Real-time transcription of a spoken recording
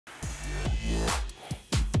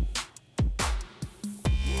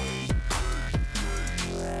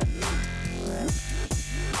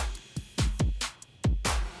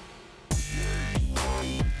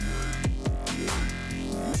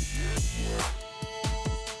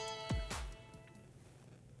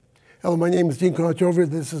Hello, my name is Dean Contover.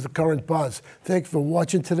 This is The Current Buzz. Thanks for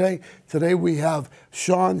watching today. Today we have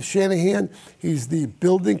Shaun Shanahan. He's the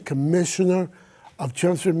building commissioner of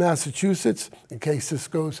Chelmsford, Massachusetts. In case this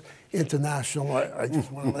goes international, I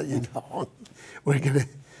just want to let you know.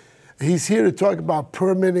 He's here to talk about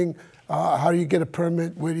permitting, how do you get a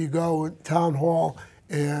permit, where do you go, town hall,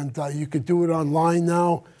 and you could do it online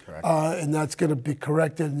now. Correct. And that's going to be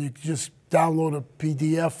corrected, and you can just download a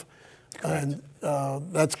PDF. Correct. And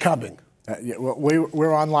that's coming. Yeah, well,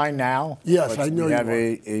 we're online now. Yes, I know we you have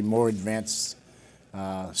are. a more advanced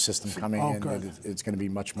system coming in. Good. That it's going to be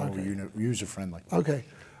much more user-friendly. Okay.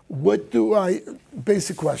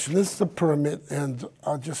 Basic question. This is a permit, and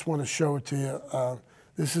I just want to show it to you.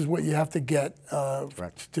 This is what you have to get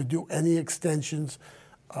to do any extensions,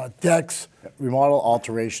 decks. Remodel,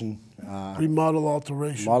 alteration. Remodel,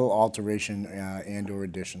 alteration. Remodel, alteration, and or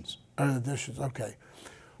additions. And additions, okay.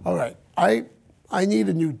 All right. I need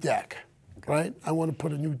a new deck, right? I want to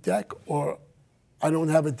put a new deck, or I don't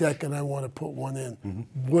have a deck and I want to put one in.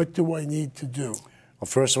 What do I need to do? Well,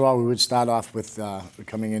 first of all, we would start off with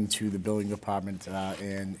coming into the building department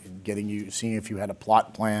and seeing if you had a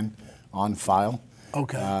plot plan on file.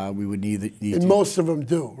 Okay. We would need and most of them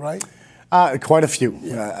do, right? Quite a few.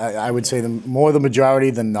 Yeah. I would say more the majority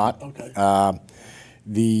than not. Okay.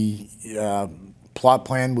 The plot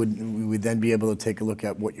plan we would then be able to take a look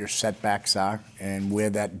at what your setbacks are and where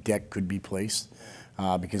that deck could be placed,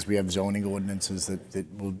 because we have zoning ordinances that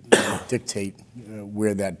will dictate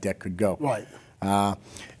where that deck could go. Right.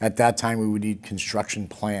 At that time, we would need construction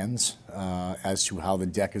plans as to how the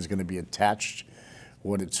deck is going to be attached,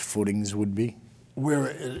 what its footings would be. Where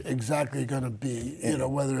it exactly going to be, you know,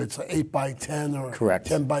 whether it's an 8 by 10 or Correct.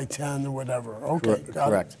 10 by 10 or whatever. Okay,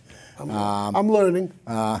 correct. I'm learning.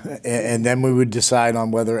 And then we would decide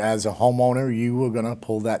on whether, as a homeowner, you were going to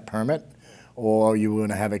pull that permit, or you were going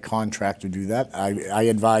to have a contractor do that. I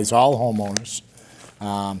advise all homeowners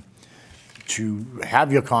to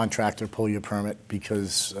have your contractor pull your permit,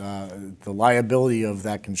 because the liability of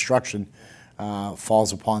that construction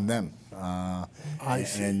falls upon them. I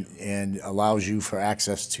see. And allows you for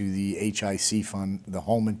access to the HIC fund, the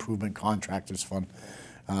Home Improvement Contractors Fund,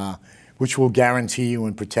 which will guarantee you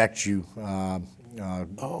and protect you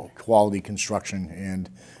quality construction,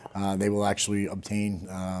 and they will actually obtain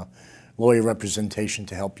lawyer representation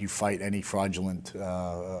to help you fight any fraudulent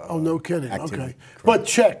no kidding. activity. Okay.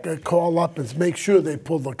 But call up and make sure they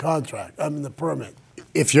pull the the permit.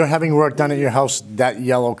 If you're having work done at your house, that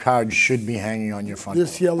yellow card should be hanging on your front door.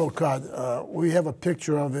 This yellow card, we have a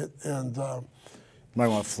picture of it, and might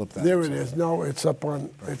want to flip that. there it is. No, it's up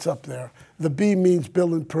there. The B means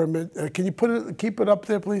building permit. Can you keep it up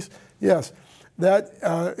there, please? Yes, that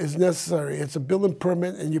is necessary. It's a building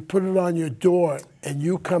permit, and you put it on your door, and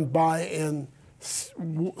you come by and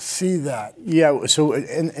see that. Yeah. So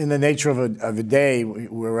in the nature of a day,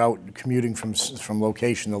 we're out commuting from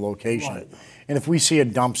location to location. Right. And if we see a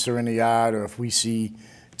dumpster in the yard, or if we see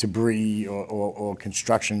debris or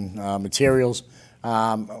construction materials,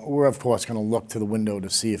 we're of course going to look to the window to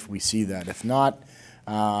see if we see that. If not,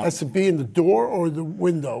 has to be in the door or the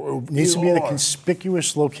window? It needs to be in a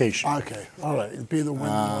conspicuous location. Okay, all right. It'd be the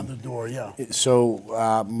window or the door, yeah. So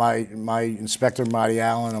my inspector, Marty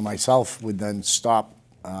Allen, or myself would then stop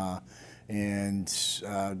and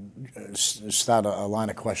start a line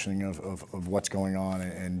of questioning of what's going on,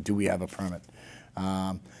 and do we have a permit.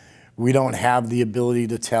 We don't have the ability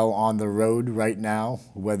to tell on the road right now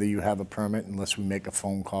whether you have a permit unless we make a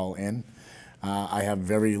phone call in. I have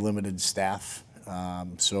very limited staff,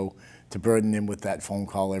 so to burden them with that phone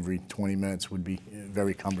call every 20 minutes would be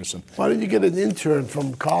very cumbersome. Why didn't you get an intern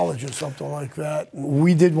from college or something like that?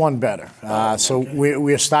 We did one better. So okay.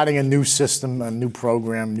 we're starting a new system, a new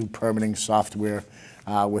program, new permitting software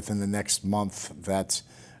within the next month that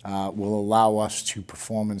will allow us to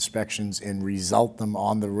perform inspections and result them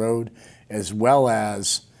on the road, as well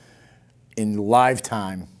as in live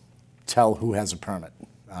time tell who has a permit.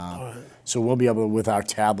 Right. So we'll be able to, with our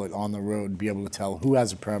tablet on the road, be able to tell who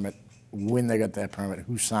has a permit, when they got that permit,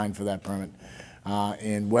 who signed for that permit,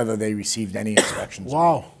 and whether they received any inspections.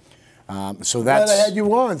 Wow. So that's. I had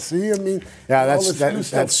you on. See, I mean. Yeah,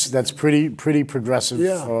 that's pretty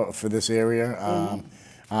progressive for this area.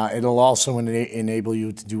 It'll also enable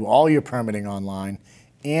you to do all your permitting online,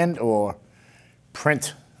 and or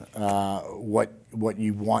print what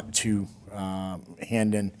you want to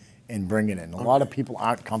hand in and bring it in. A lot of people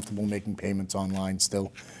aren't comfortable making payments online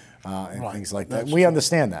still, and things like that. We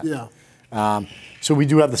understand that. Yeah. So we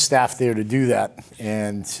do have the staff there to do that,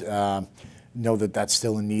 and know that that's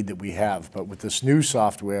still a need that we have. But with this new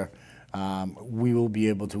software, we will be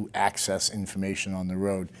able to access information on the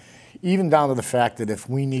road. even down to the fact that if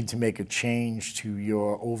we need to make a change to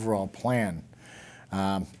your overall plan,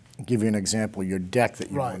 give you an example, your deck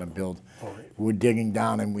that you Right. want to build, Right. we're digging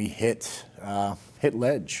down and we hit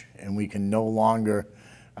ledge, and we can no longer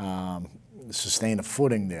sustain a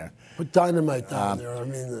footing there. Put dynamite down there. I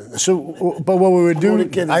mean, So, but what we would do, only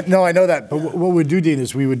kidding. I know that, but what we would do, Dean,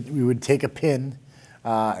 is we would take a pin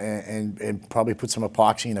and probably put some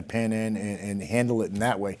epoxy and a pin in and handle it in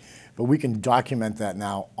that way. But we can document that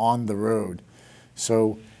now on the road.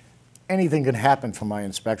 So anything could happen from my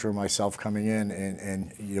inspector or myself coming in,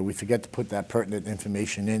 and you know, we forget to put that pertinent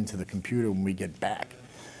information into the computer when we get back.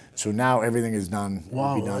 So now everything is done,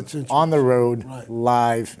 Wow, will be done that's interesting. on the road, Right.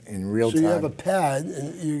 live, in real so time. you have a pad,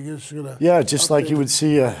 and you're just gonna. Yeah, just like you update would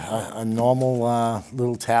see a normal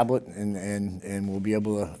little tablet, and we'll be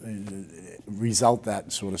able to result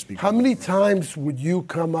that, so to speak. How many times would you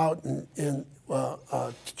come out and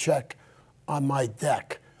check on my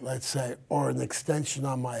deck, let's say, or an extension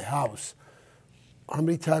on my house? How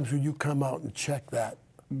many times would you come out and check that?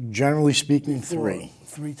 Generally speaking, 3.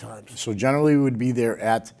 3 times. So generally we would be there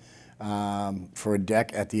at, for a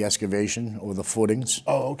deck at the excavation or the footings.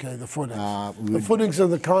 Oh, okay, the footings. The footings are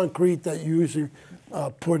the concrete that you usually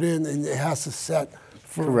put in, and it has to set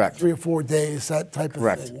for Correct. 3 or 4 days, that type of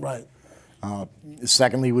Correct. thing, right?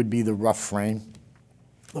 Secondly would be the rough frame.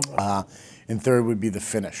 And third would be the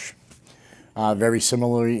finish. Very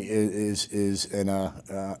similarly is an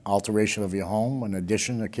alteration of your home, an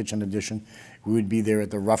addition, a kitchen addition. We would be there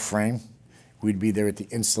at the rough frame. We'd be there at the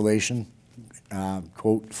installation,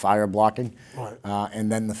 quote, fire blocking, Right.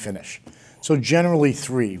 and then the finish. So generally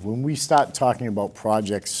 3. When we start talking about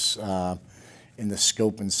projects in the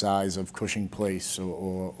scope and size of Cushing Place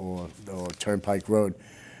or Turnpike Road,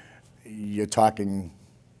 you're talking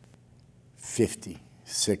 50,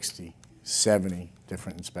 60, 70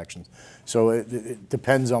 different inspections. So it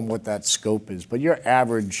depends on what that scope is. But your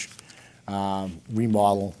average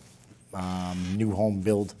remodel, new home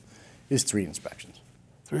build is 3 inspections.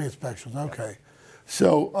 3 inspections, okay.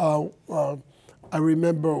 So I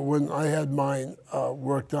remember when I had mine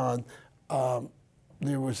worked on,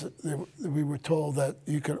 we were told that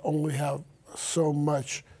you could only have so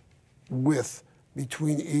much width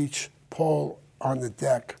between each pole on the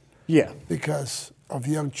deck. Yeah. Because of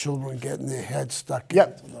young children getting their heads stuck.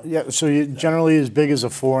 Yep. into the- Yeah. So you generally as big as a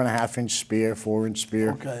 4.5-inch spear, 4-inch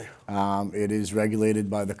spear. Okay. It is regulated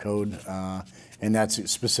by the code, and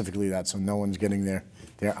that's specifically that. So no one's getting their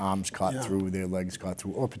arms caught Yeah. through, their legs caught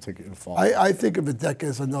through, or particular fault. I think of a deck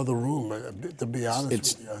as another room, to be honest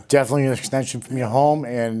It's with you. definitely an extension from your home,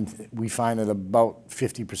 and we find that about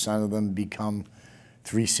 50% of them become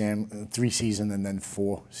 3-season and then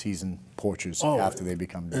 4-season porches after they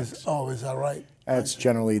become decks. Is that right? That's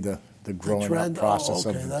generally the growing Trend? up process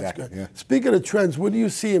okay, of the that's deck. good. Yeah. Speaking of trends, what do you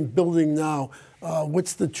see in building now?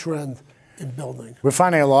 What's the trend in building? We're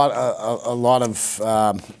finding a lot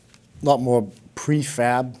more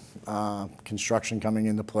prefab construction coming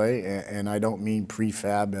into play, and I don't mean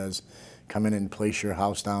prefab as come in and place your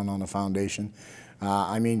house down on a foundation.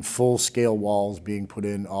 I mean full-scale walls being put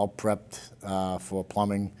in, all prepped for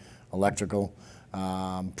plumbing, electrical,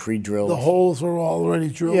 pre-drilled. The holes are already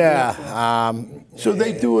drilled. Yeah. So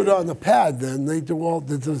they do it on the pad then. They do all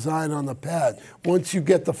the design on the pad. Once you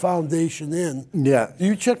get the foundation in. Yeah. Do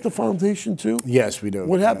you check the foundation too? Yes, we do.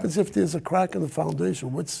 What happens if there's a crack in the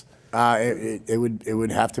foundation? What's It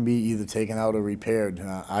would have to be either taken out or repaired.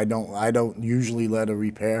 I don't usually let a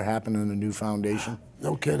repair happen in a new foundation.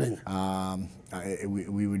 no kidding.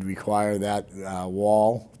 We would require that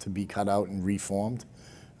wall to be cut out and reformed,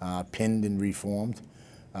 pinned and reformed.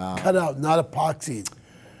 Cut out, not epoxied.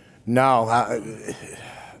 No,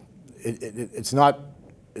 it's not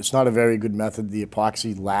a very good method. The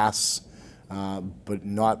epoxy lasts, but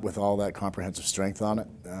not with all that comprehensive strength on it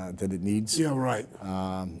that it needs. Yeah, right.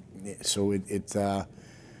 So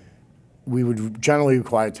we would generally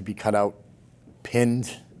require it to be cut out,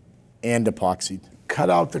 pinned, and epoxied. Cut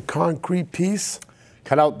out the concrete piece.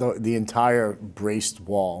 Cut out the entire braced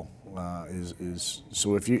wall.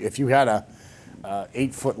 So if you had a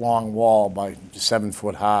 8-foot long wall by 7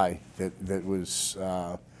 foot high that was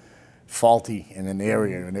faulty in an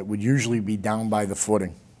area, and it would usually be down by the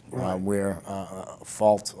footing, where a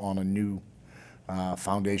fault on a new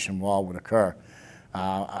foundation wall would occur.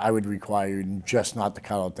 I would require you just not to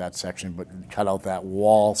cut out that section, but cut out that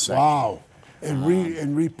wall section. Wow. And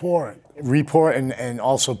re-pour it. Re-pour and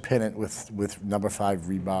also pin it with number 5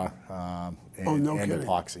 rebar and kidding.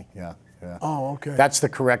 epoxy. Yeah. Oh, okay. That's the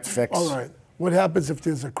correct fix. All right. What happens if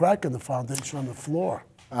there's a crack in the foundation on the floor?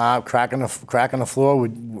 Crack in the floor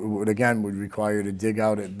would require you to dig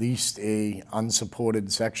out at least a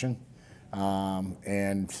unsupported section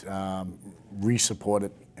and re-support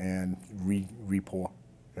it and re-pour.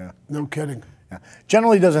 Yeah. No kidding. Yeah.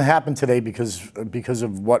 Generally doesn't happen today because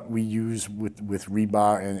of what we use with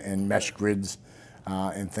rebar and mesh grids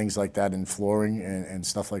and things like that, and flooring and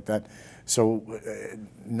stuff like that. So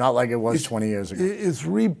not like it was 20 years ago. Is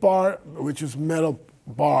rebar, which is metal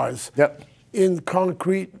bars, Yep. in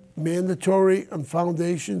concrete mandatory on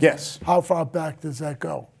foundations? Yes. How far back does that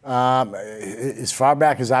go? As far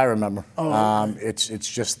back as I remember. Oh, okay. It's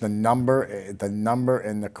just the number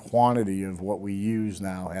and the quantity of what we use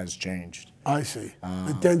now has changed. I see.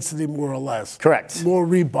 The density, more or less. Correct. More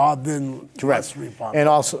rebar than Correct. less rebar. And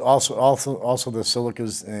also the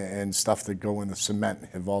silicas and stuff that go in the cement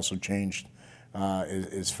have also changed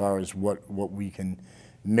as far as what we can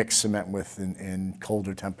mix cement with in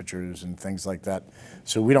colder temperatures and things like that.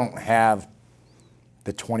 So we don't have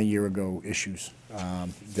the 20-year ago issues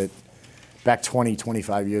that back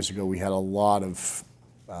 25 years ago we had a lot of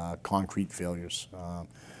concrete failures.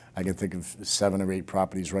 I can think of 7 or 8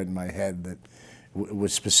 properties right in my head that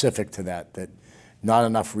was specific to that not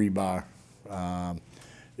enough rebar,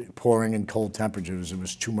 pouring in cold temperatures. It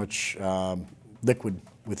was too much liquid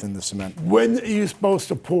within the cement. When are you supposed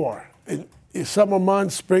to pour? In summer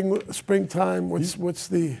months, springtime? What's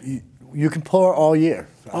the? You can pour all year.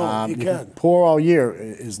 Oh, you can pour all year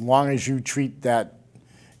as long as you treat that.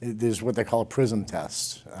 There's what they call a prism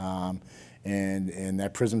test, and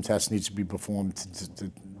that prism test needs to be performed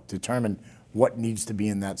to determine what needs to be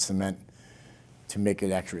in that cement to make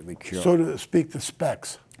it accurately cure. So to speak, the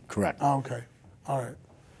specs. Correct. Oh, okay, all right.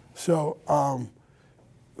 So,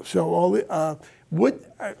 so all the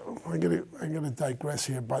I'm gonna digress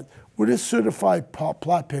here, but what does certified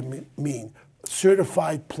plot plan mean?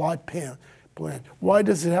 Certified plot plan. Why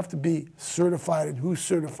does it have to be certified, and who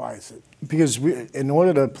certifies it? Because in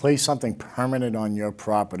order to place something permanent on your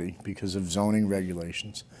property, because of zoning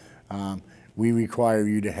regulations, we require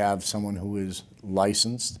you to have someone who is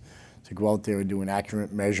licensed to go out there and do an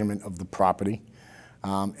accurate measurement of the property,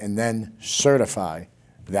 and then certify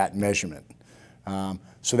that measurement.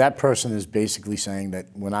 So that person is basically saying that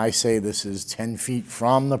when I say this is 10 feet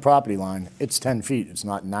from the property line, it's 10 feet. It's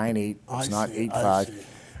not 9'8", it's not 8'5".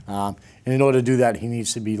 And in order to do that, he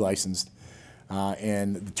needs to be licensed.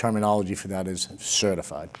 And the terminology for that is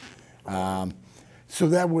certified. So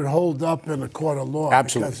that would hold up in a court of law.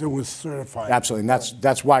 Absolutely. Because it was certified. Absolutely, and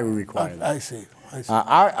that's why we require that. I see.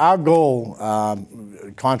 Our goal,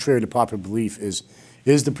 contrary to popular belief, is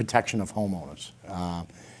the protection of homeowners.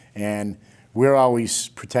 And we're always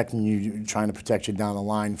protecting you, trying to protect you down the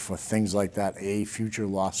line for things like that, a future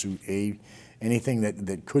lawsuit, anything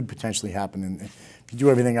that could potentially happen. And if you do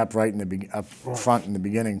everything up front in the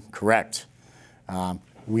beginning, correct,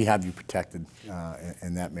 we have you protected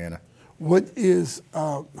in that manner. What is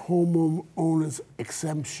homeowners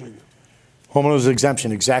exemption? Homeowners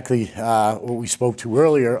exemption, exactly what we spoke to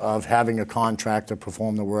earlier of having a contractor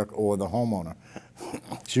perform the work or the homeowner.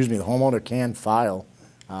 Excuse me, the homeowner can file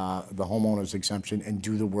the homeowner's exemption and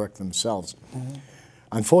do the work themselves. Mm-hmm.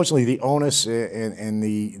 Unfortunately, the onus and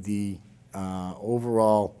the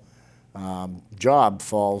overall job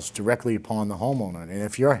falls directly upon the homeowner. And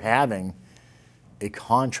if you're having a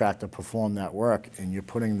contractor perform that work and you're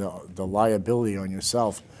putting the liability on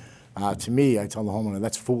yourself, to me, I tell the homeowner,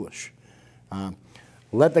 that's foolish.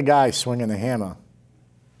 Let the guy swinging the hammer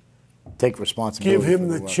take responsibility. Give him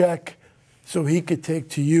the check so he could take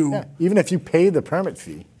to you. Yeah. Even if you pay the permit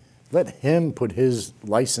fee, let him put his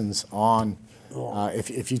license on.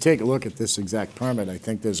 If you take a look at this exact permit, I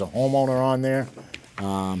think there's a homeowner on there.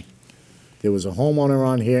 There was a homeowner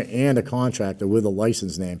on here and a contractor with a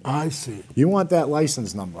license name. I see. You want that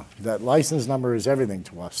license number. That license number is everything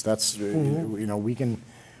to us. That's you know, we can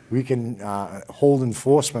hold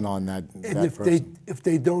enforcement on that. And if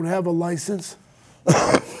they don't have a license,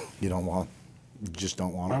 you don't want them. You just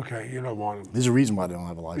don't want them. Okay, you don't want them. There's a reason why they don't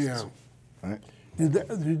have a license. Yeah. Right?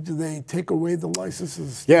 Do they take away the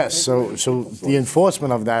licenses? Yes. So the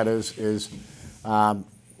enforcement of that is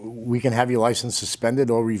we can have your license suspended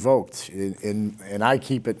or revoked. And I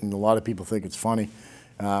keep it, and a lot of people think it's funny.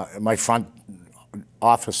 My front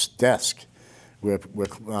office desk, where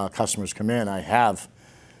customers come in, I have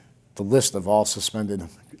the list of all suspended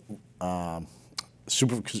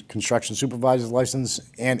construction supervisor's license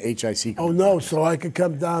and HIC. Oh no! So I could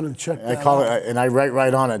come down and check that I call out. it, and I write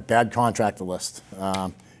right on it, bad contractor list,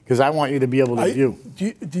 because I want you to be able to view.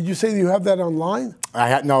 Did you say you have that online?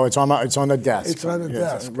 No, it's on the desk. It's on the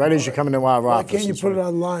desk. Right as you come into our office. Why can't you put it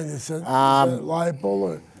online? Is it liable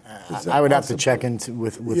or? I would have to check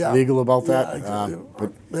with legal about that.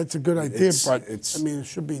 But that's a good idea. But it's, I mean, it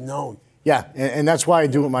should be known. Yeah, and that's why I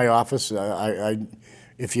do it in my office.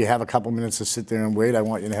 If you have a couple minutes to sit there and wait, I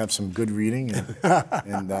want you to have some good reading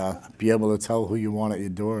and be able to tell who you want at your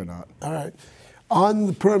door or not. All right. On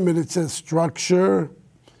the permit, it says structure,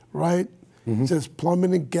 right? It says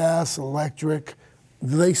plumbing and gas, electric.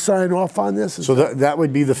 Do they sign off on this? So that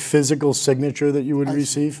would be the physical signature that you would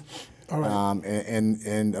receive. All right.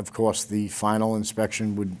 And of course, the final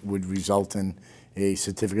inspection would result in a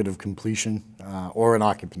certificate of completion or an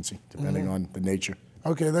occupancy, depending on the nature.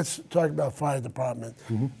 Okay, let's talk about fire department.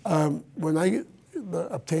 When I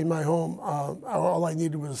obtained my home, all I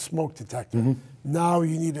needed was a smoke detector. Now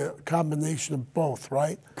you need a combination of both,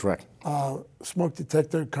 right? Correct. Smoke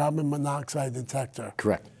detector, carbon monoxide detector.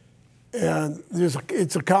 Correct. And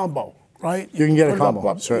it's a combo, right? You can get a put it combo,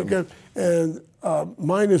 up, certainly. And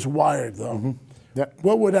mine is wired, though. Yep.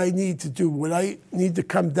 What would I need to do? Would I need to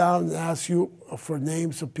come down and ask you for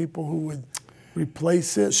names of people who would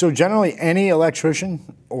replace it? So generally, any electrician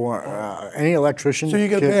or any electrician. So you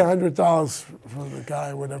can pay $100 for the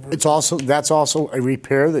guy, whatever. That's also a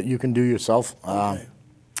repair that you can do yourself. Okay.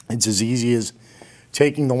 It's as easy as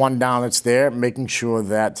taking the one down that's there, making sure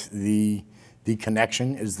that the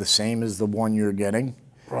connection is the same as the one you're getting.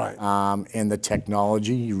 Right. And the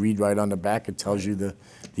technology, you read right on the back, it tells you the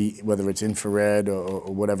whether it's infrared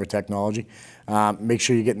or whatever technology. Make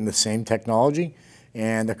sure you're getting the same technology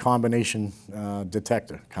and a combination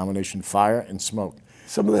detector, combination fire and smoke.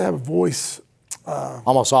 Some of them have voice.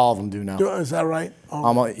 Almost all of them do now. Is that right?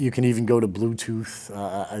 You can even go to Bluetooth.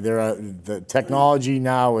 The technology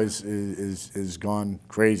now is gone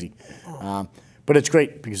crazy, but it's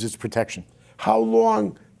great because it's protection. How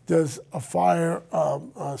long does a fire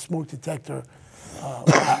smoke detector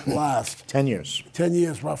last? 10 years. 10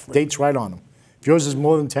 years, roughly. Date's right on them. If yours is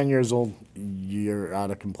more than 10 years old, you're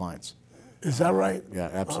out of compliance. Is that right? Yeah,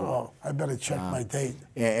 absolutely. Oh, I better check my date.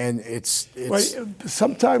 And it's Wait,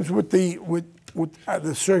 sometimes with the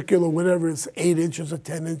circular, whatever, it's 8 inches or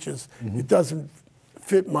 10 inches. It doesn't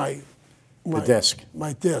fit my disc.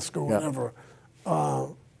 My disc or whatever.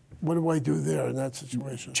 What do I do there in that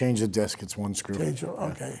situation? Change the disc. It's one screw. Change it.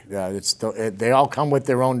 Okay. Yeah, they all come with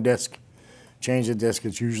their own disc. Change the disc.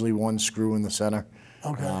 It's usually one screw in the center.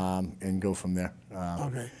 Okay. And go from there.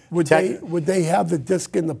 Okay. Would they have the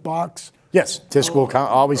disc in the box? Yes, disc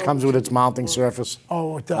always comes with its mounting surface.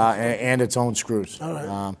 Oh, it does. And its own screws. All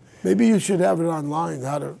right. Maybe you should have it online.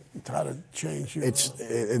 How to change your.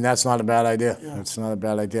 And that's not a bad idea. Yeah. That's not a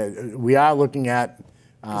bad idea. We are looking at.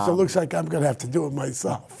 It looks like I'm going to have to do it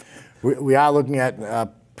myself. We are looking at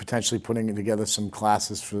potentially putting together some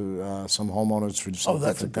classes for some homeowners for some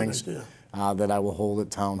different things that I will hold at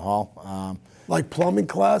town hall. Like plumbing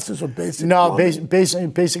classes or basic? No,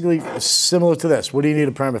 basically similar to this. What do you need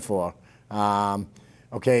a permit for?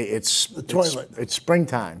 Okay, it's the toilet. It's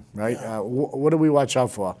springtime, right? Yeah. What do we watch out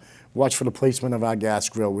for? Watch for the placement of our gas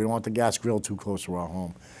grill. We don't want the gas grill too close to our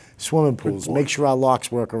home. Swimming pools. Make sure our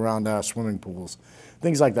locks work around our swimming pools.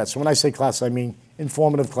 Things like that. So when I say classes, I mean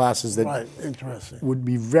informative classes that would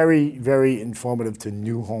be very, very informative to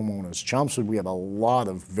new homeowners. Chelmsford, we have a lot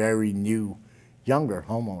of very new, younger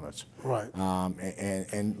homeowners. Right.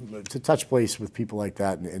 And to touch base with people like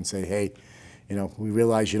that and say, hey, we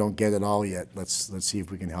realize you don't get it all yet. Let's see if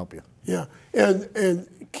we can help you. Yeah, and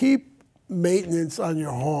keep maintenance on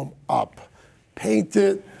your home up. Paint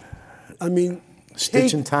it. I mean,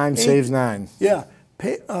 stitching time saves 9. Yeah,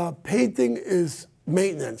 painting is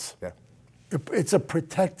maintenance. Yeah. It's a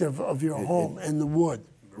protective of your home and the wood.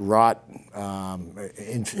 Rot,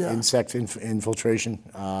 insect infiltration.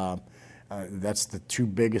 That's the 2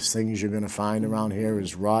 biggest things you're going to find around here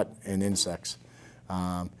is rot and insects.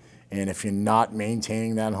 And if you're not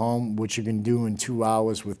maintaining that home, what you can do in 2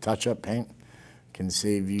 hours with touch-up paint can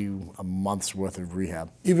save you a month's worth of rehab.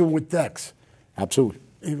 Even with decks? Absolutely.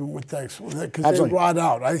 Even with decks, because they rot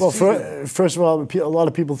out. First of all, a lot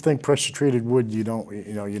of people think pressure-treated wood you don't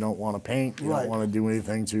want to paint. You don't want to do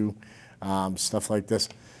anything to stuff like this.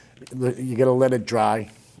 You got to let it dry,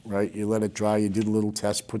 right? You let it dry. You do the little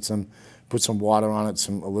test. Put some water on it.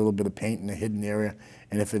 A little bit of paint in a hidden area.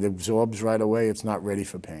 And if it absorbs right away, it's not ready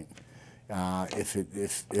for paint. If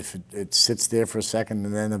it sits there for a second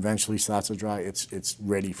and then eventually starts to dry, it's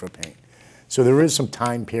ready for paint. So there is some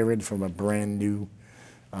time period from a brand new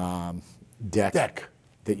deck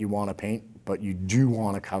that you want to paint, but you do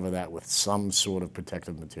want to cover that with some sort of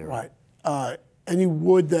protective material. Right. Any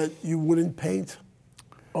wood that you wouldn't paint,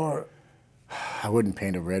 or? I wouldn't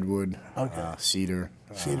paint a redwood, cedar.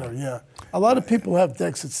 Cedar, yeah. A lot of people have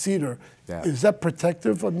decks at cedar. Yeah. Is that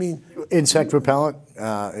protective? I mean, insect repellent.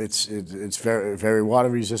 It's very, very water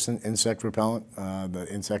resistant insect repellent. The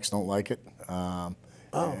insects don't like it,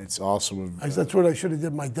 Oh. It's also That's what I should have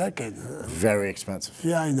did my decking. very expensive.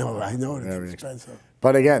 Yeah, I know it's Very expensive.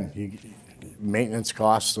 But again, maintenance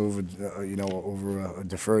costs over over a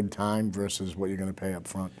deferred time versus what you're going to pay up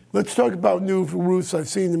front. Let's talk about new roofs. I've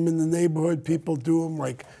seen them in the neighborhood. People do them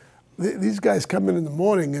like these guys come in the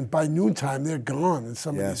morning and by noontime they're gone. And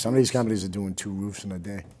some of these companies are doing 2 roofs in a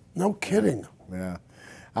day. No kidding. Yeah.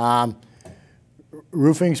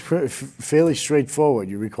 Roofing's fairly straightforward.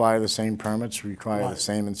 You require the same permits, require the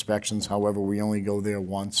same inspections. However, we only go there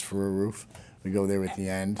once for a roof. We go there at the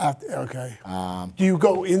end. Okay. Do you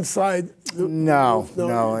go inside? No.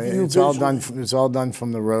 It's all done. It's all done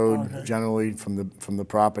from the road, generally from the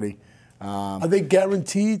property. Are they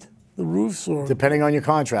guaranteed, the roofs, or depending on your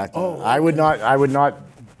contractor? Oh, okay. I would not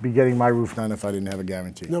be getting my roof done if I didn't have a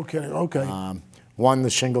guarantee. No kidding. Okay. The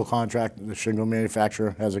shingle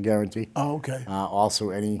manufacturer has a guarantee. Oh, okay.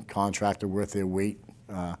 Also, any contractor worth their weight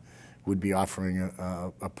would be offering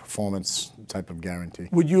a performance type of guarantee.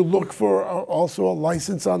 Would you look for also a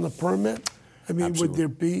license on the permit? I mean, Absolutely. Would there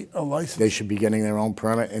be a license? They should be getting their own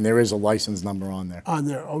permit, and there is a license number on there. On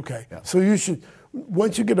there, okay. Yeah. So you should,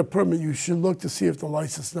 once you get a permit, you should look to see if the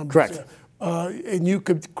license number is Correct. there. And you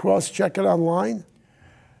could cross-check it online?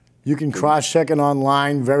 You can cross-check it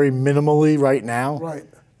online very minimally right now. Right.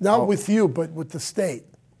 Not with you, but with the state.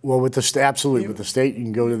 Well, with the state, absolutely. With the state, you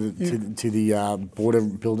can go to the Board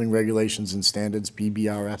of Building Regulations and Standards,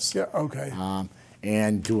 BBRS. Yeah. Okay.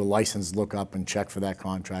 And do a license lookup and check for that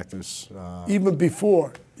contractors. Even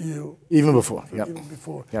before you. Even before. Yep. Even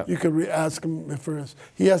before. Yep. You could ask him if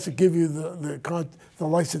he has to give you the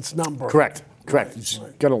license number. Correct. Correct. Right.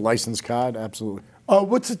 Right. Got a license card. Absolutely.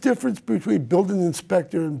 What's the difference between building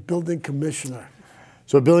inspector and building commissioner?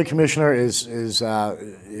 So a building commissioner is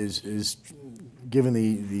given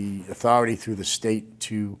the authority through the state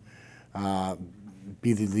to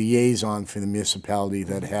be the liaison for the municipality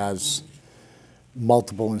that has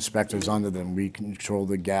multiple inspectors under them. We control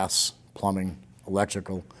the gas, plumbing,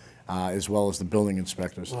 electrical, as well as the building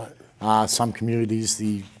inspectors. Right. Some communities,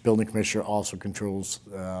 the building commissioner also controls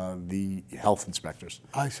the health inspectors.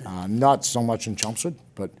 I see. Not so much in Chelmsford,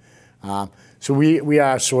 but so we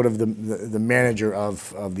are sort of the manager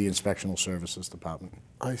of the inspectional services department.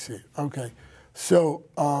 I see. Okay. So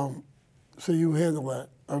so you handle that.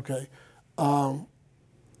 Okay.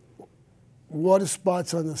 Water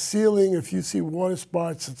spots on the ceiling. If you see water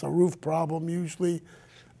spots, it's a roof problem usually,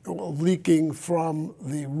 leaking from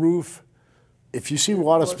the roof. If you see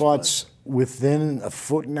water spots within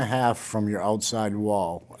 1.5 feet from your outside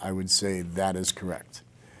wall, I would say that is correct.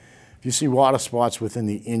 If you see water spots within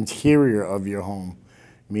the interior of your home,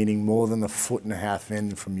 meaning more than 1.5 feet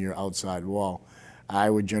in from your outside wall, I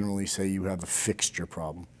would generally say you have a fixture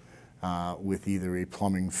problem with either a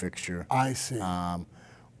plumbing fixture. I see.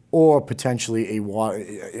 Or potentially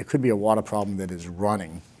it could be a water problem that is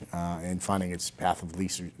running and finding its path of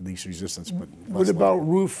least resistance. But what about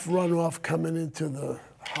roof runoff coming into the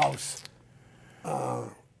house?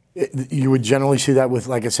 You would generally see that with,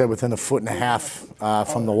 like I said, within 1.5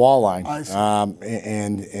 feet from the wall line. I see.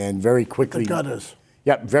 And very quickly. The gutters.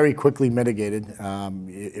 Yep, very quickly mitigated.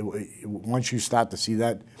 Once you start to see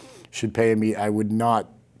that, should pay me. I would not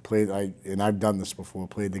play, and I've done this before,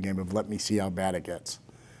 played the game of let me see how bad it gets.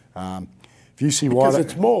 If you see water,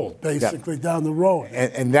 because it's mold, basically, down the road.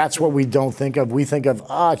 And that's what we don't think of. We think of,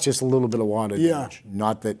 it's just a little bit of water damage. Yeah.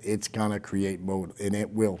 Not that it's going to create mold, and it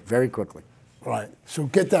will very quickly. Right. So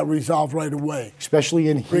get that resolved right away. Especially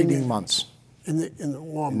in heating months. In the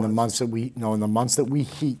warm months. In the months that we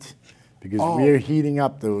heat, because we're heating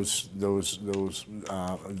up those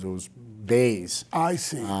bays. I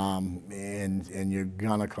see. And you're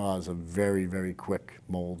gonna cause a very, very quick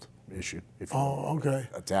mold issue if you okay.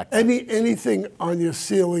 attack that. Anything on your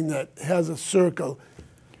ceiling that has a circle,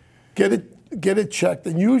 get it checked.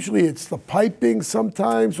 And usually it's the piping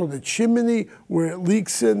sometimes, or the chimney where it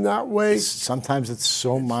leaks in that way. Sometimes it's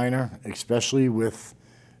so minor, especially with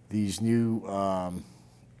these new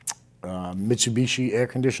Mitsubishi air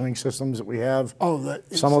conditioning systems that we have. Oh,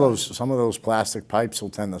 some of those plastic pipes will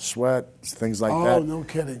tend to sweat, things like that. Oh, no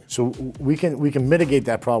kidding. So we can mitigate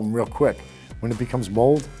that problem real quick. When it becomes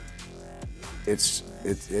mold, it's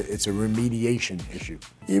a remediation issue.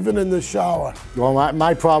 Even in the shower. Well,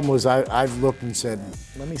 my problem was I've looked and said,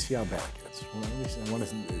 let me see how bad it gets.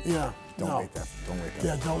 Yeah. Don't wait that.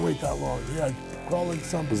 Yeah, don't wait that long. Yeah, call in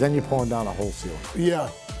something. Because then you're pulling down a whole ceiling.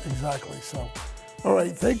 Yeah, exactly. So, all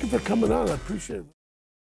right. Thank you for coming on. I appreciate it.